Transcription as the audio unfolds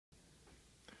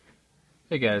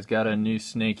Hey guys, got a new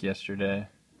snake yesterday.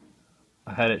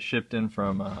 I had it shipped in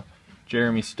from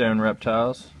Jeremy Stone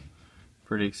Reptiles.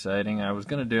 Pretty exciting. I was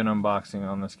going to do an unboxing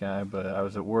on this guy, but I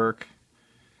was at work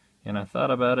and I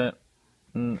thought about it.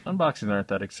 Unboxings aren't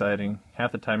that exciting.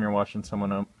 Half the time you're watching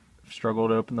someone struggle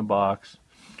to open the box,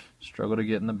 struggle to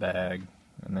get in the bag,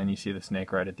 and then you see the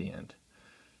snake right at the end.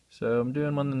 So I'm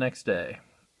doing one the next day.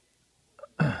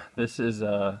 This is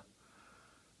a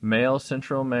male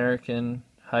Central American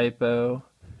hypo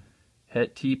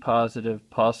Het T positive,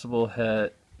 possible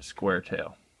Het square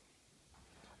tail.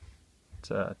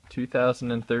 It's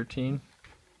 2013.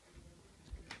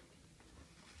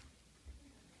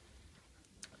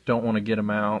 Don't want to get him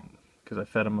out because I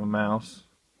fed him a mouse.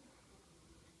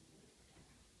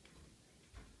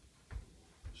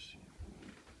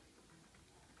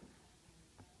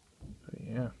 But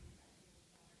yeah.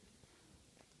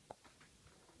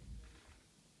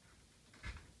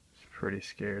 He's pretty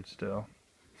scared still.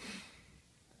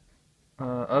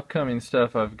 Upcoming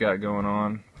stuff I've got going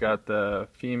on. Got the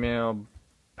female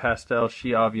pastel, she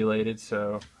ovulated,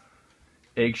 so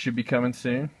eggs should be coming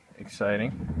soon.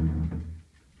 Exciting.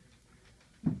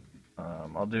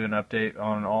 I'll do an update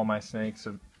on all my snakes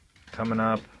coming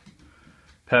up.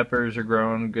 Peppers are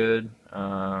growing good.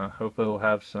 Hopefully we'll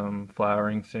have some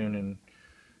flowering soon and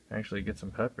actually get some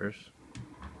peppers.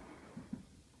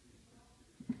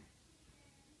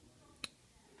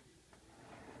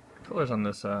 Colors on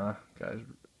this guy's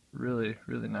really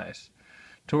nice.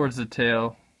 Towards the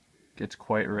tail, gets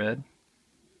quite red.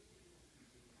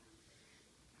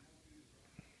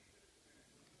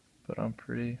 But I'm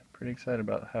pretty excited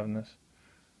about having this.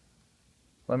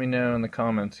 Let me know in the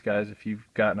comments, guys, if you've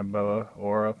gotten a boa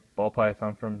or a ball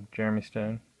python from Jeremy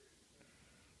Stone,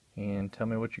 and tell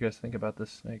me what you guys think about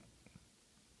this snake.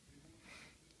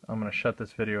 I'm gonna shut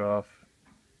this video off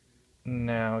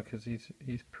now because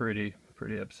he's pretty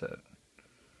upset.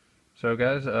 So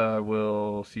guys,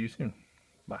 we'll see you soon.